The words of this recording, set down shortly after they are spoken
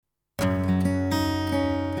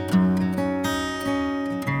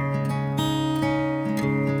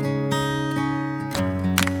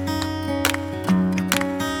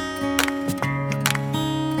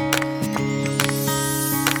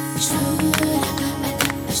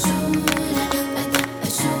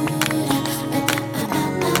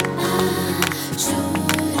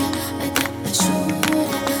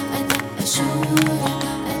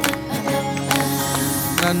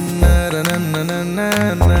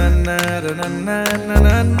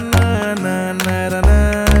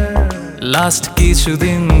Last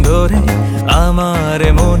কিছুদিন ধরে আমার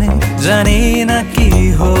মনে জানি না কি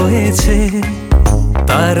হয়েছে,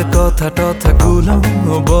 তার কথা টথাগুলো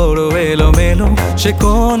বড় এলোমেলো, সে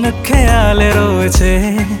কোন খেয়ালে রয়েছে।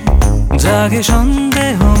 জাগে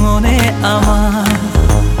সন্দেহ মনে আমার,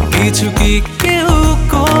 কিছু কি কেউ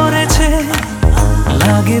করেছে,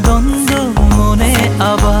 লাগে দ্বন্দ্ব মনে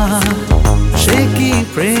আবার, সে কি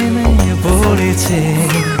প্রেমে পড়েছে,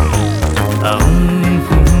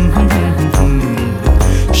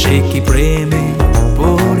 সে কি প্রেমে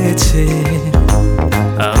পড়েছে,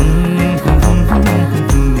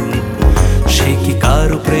 সে কি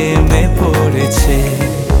কারো প্রেমে পড়েছে।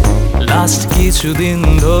 লাস্ট কিছুদিন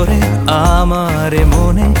ধরে আমার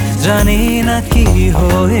মনে জানি না কি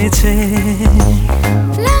হয়েছে।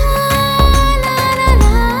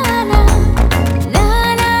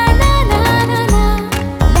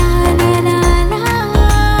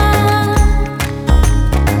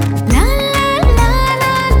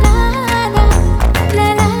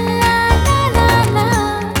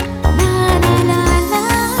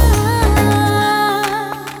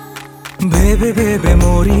 ভেবে ভেবে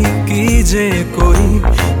মরি, কি যে করি,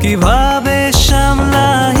 কিভাবে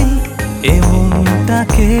সামলাই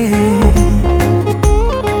এমনটাকে।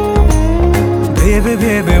 ভেবে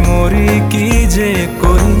ভেবে মরি, কি যে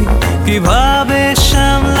করি, কিভাবে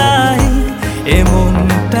সামলাই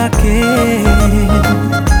এমনটাকে।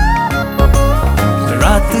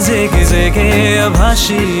 রাত জেগে জেগে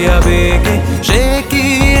ভাসি আবেগে, সে কি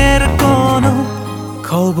এর কোনো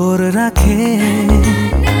খবর রাখে।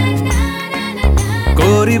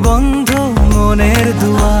 করি বন্ধ মনের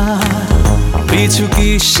দুয়ার, পিছু কি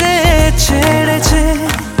সে ছেড়েছে।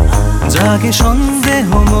 জাগে সন্দেহ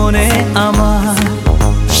মনে আমার,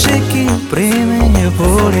 সে কি প্রেমে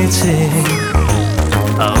পড়েছে,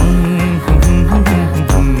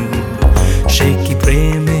 সে কি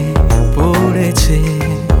প্রেমে পড়েছে,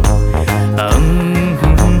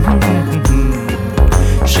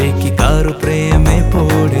 সে কি কারো প্রেমে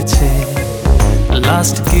পড়েছে।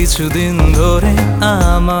 লাস্ট কিছুদিন ধরে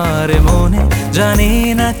আমার মনে জানি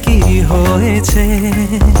না কি হয়েছে।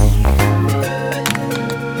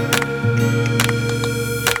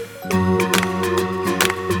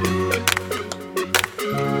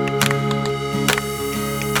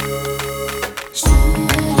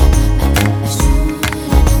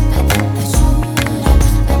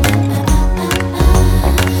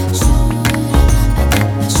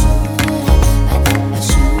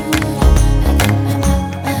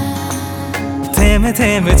 থেমে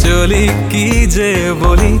থেমে চলি, কি যে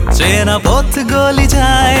বলি, চেনা পথ গলি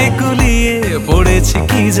যায় গুলিয়ে, পড়েছি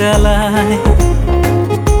কি জ্বালায়।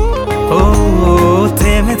 ও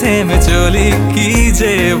থেমে থেমে চলি, কি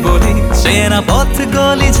যে বলি, চেনা পথ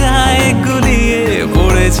গলি যায় গুলিয়ে,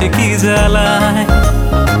 পড়েছি কি জ্বালায়।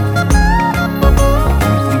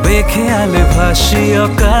 বেখেয়ালে ভাসি,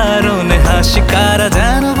 অকারণে হাসি, কারা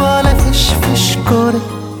যেন বলে ফিস ফিস করে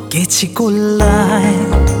গেছি কুল্লায়।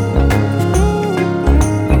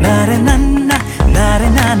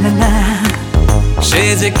 সে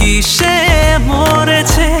যে কিসে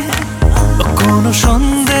মরেছে কোনো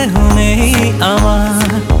সন্দেহ নেই আমার,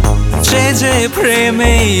 সে যে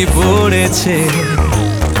প্রেমেই পড়েছে,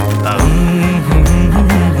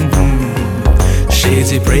 সে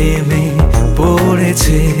যে প্রেমে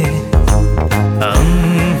পড়েছে,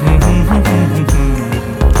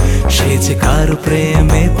 সে যে কারো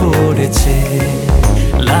প্রেমে পড়েছে।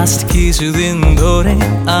 লাস্ট কিছুদিন ধরে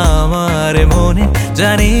আমার মনে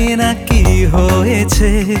জানি না কি হয়েছে,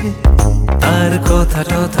 তার কথা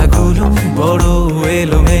টথাগুলো বড়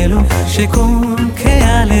এলোমেলো, সে কোন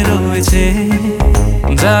খেয়ালে রয়েছে।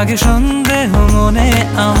 জাগে সন্দেহ মনে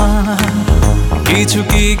আমার, কিছু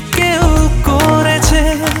কি কেউ করেছে,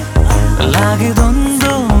 লাগে দ্বন্দ্ব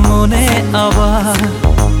মনে আবার,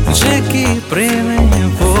 সে কি প্রেমে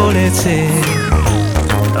পড়েছে,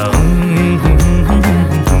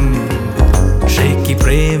 সে কি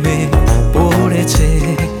প্রেমে